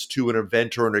themselves to an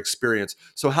event or an experience.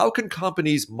 So how can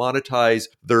companies monetize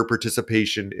their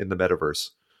participation in the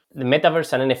metaverse? The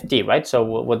metaverse and NFT, right? So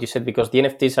what you said, because the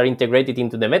NFTs are integrated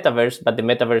into the metaverse, but the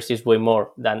metaverse is way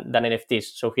more than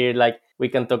NFTs. So here, we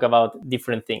can talk about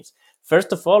different things.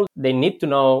 First of all, they need to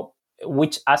know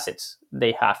which assets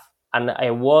they have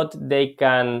and what they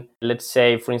can, let's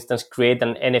say, for instance, create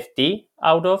an NFT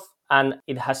out of, and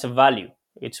it has a value.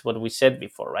 It's what we said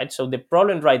before, right? So the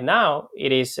problem right now,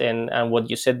 it is, and what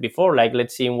you said before,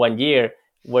 let's see in 1 year,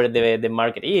 where the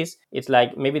market is, it's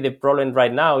maybe the problem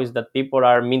right now is that people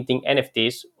are minting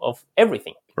NFTs of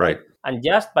everything. Right. And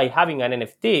just by having an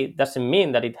NFT doesn't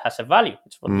mean that it has a value.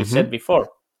 It's what we said before.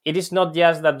 It is not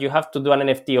just that you have to do an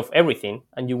NFT of everything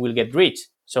and you will get rich.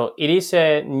 So it is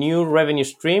a new revenue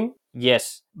stream,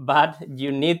 yes, but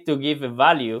you need to give a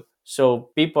value so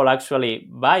people actually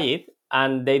buy it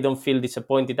and they don't feel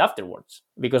disappointed afterwards,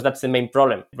 because that's the main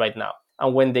problem right now.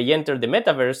 And when they enter the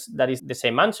metaverse, that is the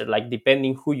same answer.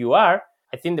 Depending who you are,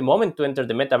 I think the moment to enter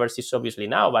the metaverse is obviously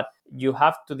now, but you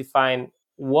have to define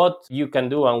what you can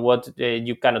do and what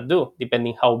you cannot do,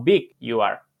 depending how big you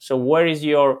are. So where is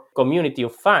your community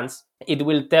of fans? It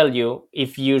will tell you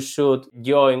if you should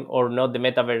join or not the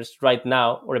metaverse right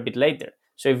now or a bit later.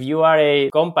 So if you are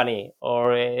a company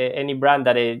or any brand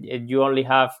that you only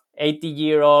have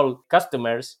 80-year-old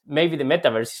customers, maybe the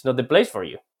metaverse is not the place for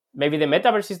you. Maybe the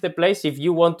metaverse is the place if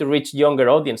you want to reach younger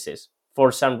audiences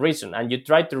for some reason and you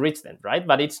try to reach them, right?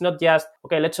 But it's not just,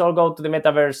 okay, let's all go to the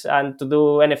metaverse and to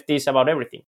do NFTs about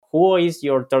everything. Who is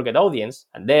your target audience?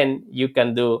 And then you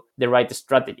can do the right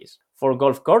strategies. For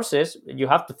golf courses, you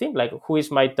have to think who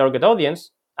is my target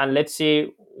audience? And let's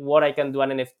see what I can do an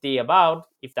NFT about,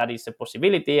 if that is a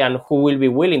possibility, and who will be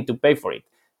willing to pay for it.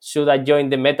 Should I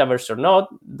join the metaverse or not?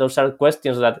 Those are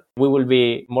questions that we will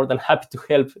be more than happy to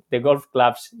help the golf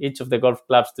clubs, each of the golf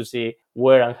clubs, to see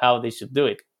where and how they should do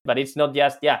it. But it's not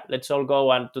just, let's all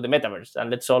go on to the metaverse and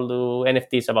let's all do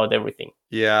NFTs about everything.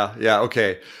 Yeah,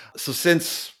 okay. So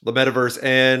since the metaverse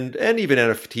and even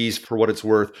NFTs, for what it's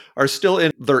worth, are still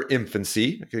in their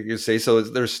infancy, you could say, so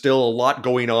there's still a lot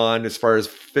going on as far as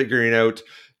figuring out,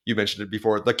 you mentioned it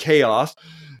before, the chaos.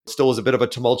 Still is a bit of a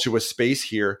tumultuous space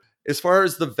here. As far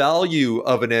as the value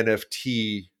of an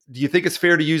NFT, do you think it's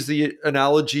fair to use the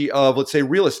analogy of, let's say,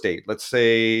 real estate? Let's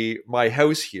say my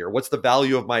house here. What's the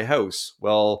value of my house?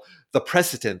 Well, the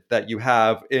precedent that you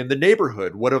have in the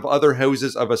neighborhood. What have other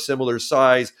houses of a similar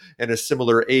size and a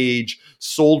similar age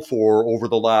sold for over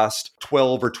the last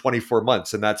 12 or 24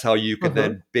 months? And that's how you can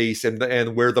then base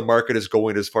and where the market is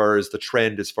going as far as the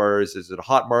trend, as far as, is it a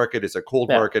hot market, is it a cold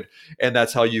market? And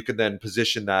that's how you can then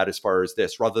position that as far as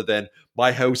this, rather than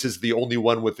my house is the only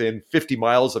one within 50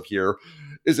 miles of here.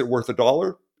 Is it worth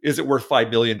 $1? Is it worth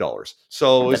 $5 million?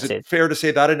 So is it fair to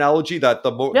say that analogy, that the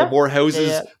more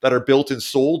houses that are built and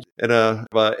sold in a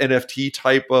NFT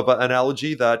type of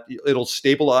analogy, that it'll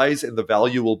stabilize and the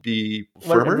value will be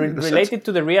firmer? Related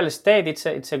to the real estate,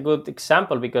 it's a good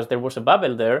example, because there was a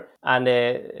bubble there, and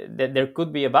there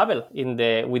could be a bubble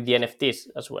with the NFTs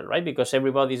as well, right? Because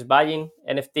everybody's buying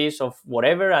NFTs of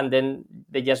whatever, and then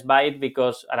they just buy it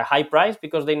because at a high price,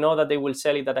 because they know that they will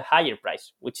sell it at a higher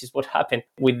price, which is what happened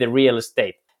with the real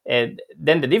estate.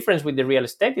 Then the difference with the real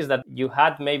estate is that you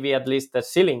had maybe at least a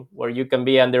ceiling where you can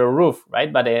be under a roof,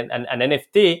 right? But an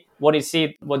NFT, what is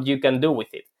it, what you can do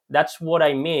with it? That's what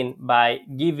I mean by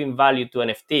giving value to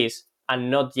NFTs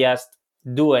and not just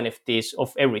do NFTs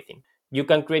of everything. You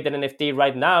can create an NFT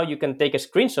right now. You can take a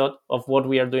screenshot of what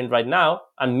we are doing right now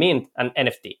and mint an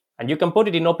NFT. And you can put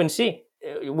it in OpenSea.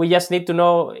 We just need to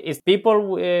know if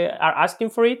people are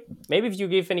asking for it. Maybe if you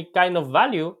give any kind of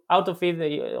value out of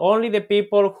it, only the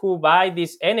people who buy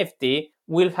this NFT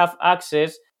will have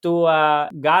access to a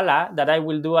gala that I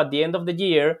will do at the end of the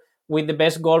year with the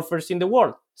best golfers in the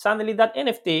world. Suddenly that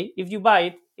NFT, if you buy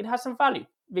it, it has some value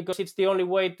because it's the only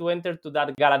way to enter to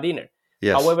that gala dinner.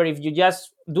 Yes. However, if you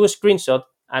just do a screenshot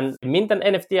and mint an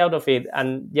NFT out of it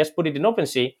and just put it in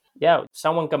OpenSea, yeah,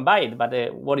 someone can buy it,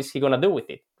 but what is he going to do with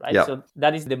it, right? Yeah. So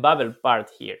that is the bubble part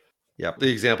here. Yeah,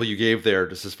 the example you gave there,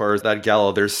 just as far as that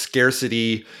gala, there's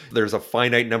scarcity, there's a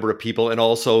finite number of people, and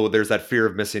also there's that fear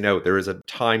of missing out. There is a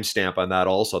timestamp on that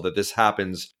also, that this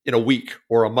happens in a week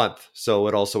or a month. So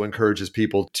it also encourages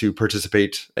people to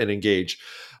participate and engage.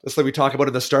 That's like we talk about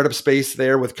in the startup space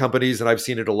there with companies, and I've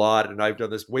seen it a lot. And I've done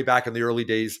this way back in the early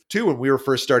days too, when we were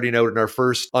first starting out in our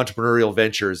first entrepreneurial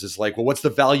ventures. It's like, well, what's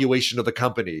the valuation of the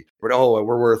company? We're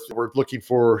looking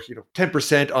for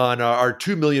 10% on our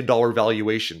 $2 million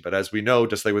valuation. But as we know,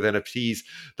 just like with NFTs,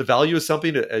 the value is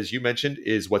something that, as you mentioned,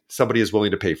 is what somebody is willing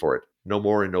to pay for it. No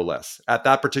more and no less. At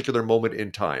that particular moment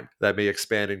in time, that may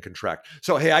expand and contract.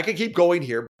 So, hey, I can keep going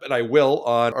here, and I will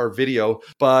on our video.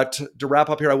 But to wrap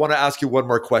up here, I want to ask you one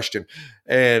more question,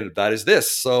 and that is this.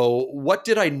 So, what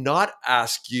did I not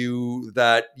ask you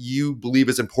that you believe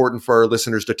is important for our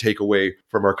listeners to take away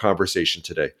from our conversation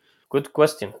today? Good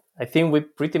question. I think we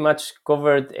pretty much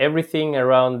covered everything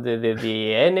around the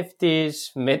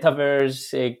NFTs,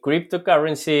 Metaverse,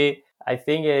 cryptocurrency. I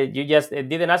think you just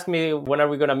didn't ask me when are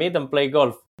we going to meet and play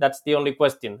golf. That's the only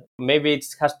question. Maybe it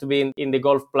has to be in the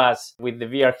Golf Plus with the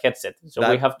VR headset. So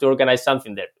we have to organize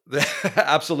something there.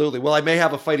 Absolutely. Well, I may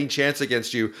have a fighting chance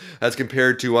against you as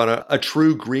compared to on a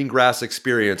true green grass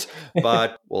experience.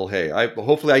 But, well, hey,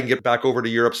 hopefully I can get back over to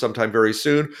Europe sometime very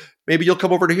soon. Maybe you'll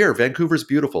come over to here. Vancouver's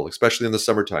beautiful, especially in the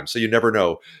summertime. So you never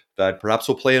know that perhaps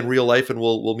we'll play in real life and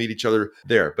we'll meet each other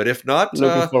there. But if not,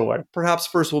 looking forward. Perhaps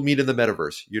first we'll meet in the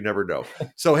metaverse. You never know.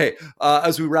 So, hey,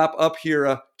 as we wrap up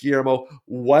here, Guillermo,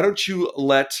 why don't you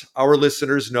let our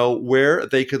listeners know where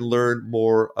they can learn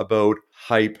more about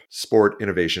Hype Sport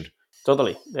Innovation?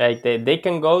 Totally. They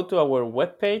can go to our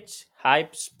webpage,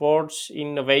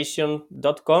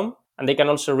 hypesportsinnovation.com. And they can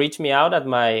also reach me out at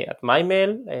my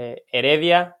mail,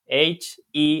 Heredia,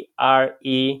 HEREDIA,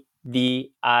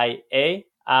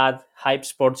 at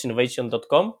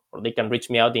hypesportsinnovation.com. Or they can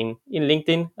reach me out in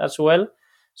LinkedIn as well.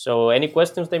 So any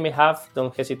questions they may have,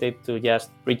 don't hesitate to just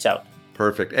reach out.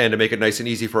 Perfect. And to make it nice and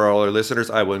easy for all our listeners,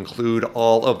 I will include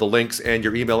all of the links and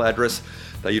your email address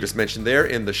that you just mentioned there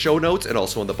in the show notes and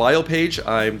also on the bio page.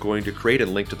 I'm going to create a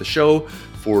link to the show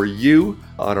for you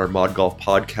on our Mod Golf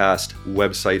Podcast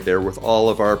website there with all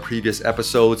of our previous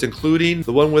episodes, including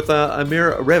the one with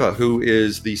Amir Reva, who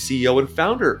is the CEO and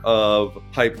founder of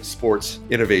Hype Sports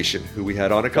Innovation, who we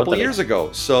had on a couple of years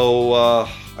ago. So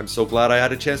I'm so glad I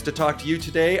had a chance to talk to you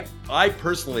today. I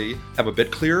personally am a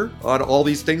bit clearer on all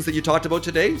these things that you talked about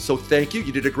today. So thank you.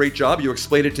 You did a great job. You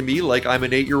explained it to me like I'm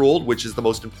an 8-year-old, which is the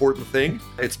most important thing.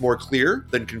 It's more clear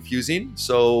than confusing.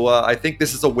 So I think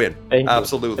this is a win. Thank you.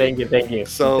 Absolutely. Thank you.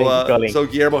 So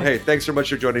Guillermo, hey, thanks so much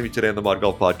for joining me today on the Mod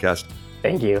Golf Podcast.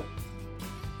 Thank you.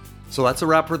 So that's a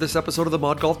wrap for this episode of the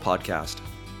Mod Golf Podcast.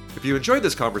 If you enjoyed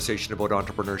this conversation about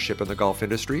entrepreneurship in the golf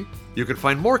industry, you can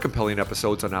find more compelling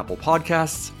episodes on Apple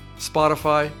Podcasts,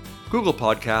 Spotify, Google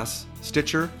Podcasts,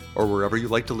 Stitcher, or wherever you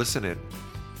like to listen in.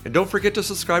 And don't forget to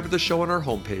subscribe to the show on our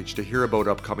homepage to hear about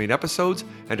upcoming episodes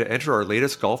and to enter our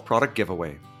latest golf product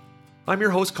giveaway. I'm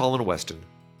your host, Colin Weston.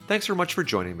 Thanks very much for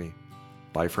joining me.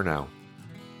 Bye for now.